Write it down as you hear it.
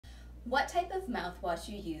What type of mouthwash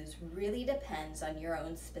you use really depends on your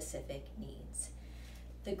own specific needs.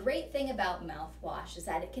 The great thing about mouthwash is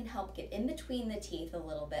that it can help get in between the teeth a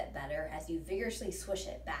little bit better as you vigorously swish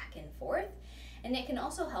it back and forth, and it can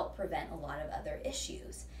also help prevent a lot of other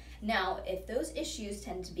issues. Now, if those issues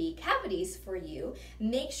tend to be cavities for you,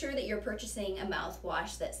 make sure that you're purchasing a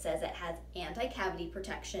mouthwash that says it has anti-cavity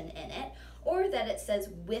protection in it, or that it says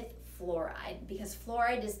with fluoride, because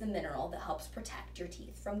fluoride is the mineral that helps protect your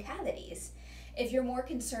teeth from cavities. If you're more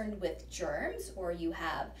concerned with germs or you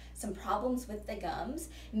have some problems with the gums,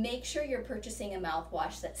 make sure you're purchasing a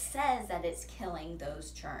mouthwash that says that it's killing those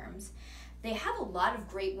germs. They have a lot of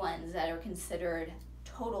great ones that are considered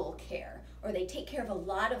total care, or they take care of a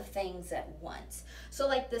lot of things at once. So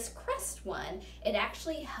like this Crest one, it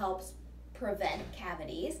actually helps prevent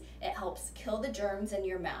cavities, it helps kill the germs in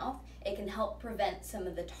your mouth, it can help prevent some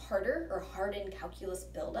of the tartar or hardened calculus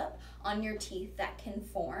buildup on your teeth that can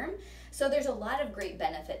form. So there's a lot of great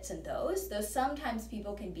benefits in those, though sometimes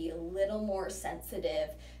people can be a little more sensitive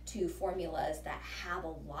to formulas that have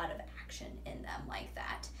a lot of action in them like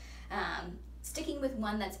that. Sticking with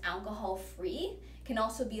one that's alcohol-free can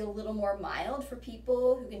also be a little more mild for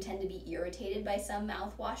people who can tend to be irritated by some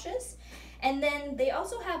mouthwashes. And then they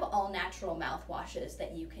also have all-natural mouthwashes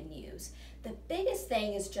that you can use. The biggest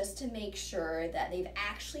thing is just to make sure that they've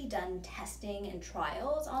actually done testing and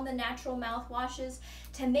trials on the natural mouthwashes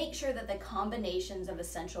to make sure that the combinations of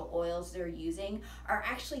essential oils they're using are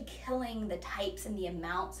actually killing the types and the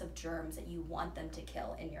amounts of germs that you want them to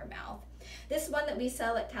kill in your mouth. This one that we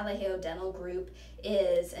sell at Kalaheo Dental Group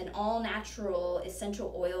is an all-natural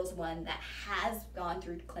essential oils one that has gone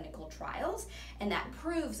through clinical trials, and that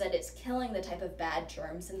proves that it's killing the type of bad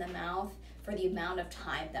germs in the mouth for the amount of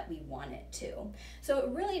time that we want it to. So it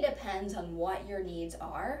really depends on what your needs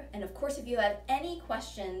are. And of course, if you have any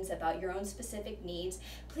questions about your own specific needs,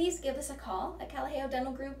 please give us a call at Kalaheo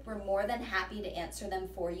Dental Group. We're more than happy to answer them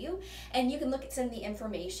for you. And you can look at some of the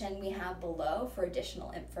information we have below for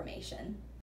additional information.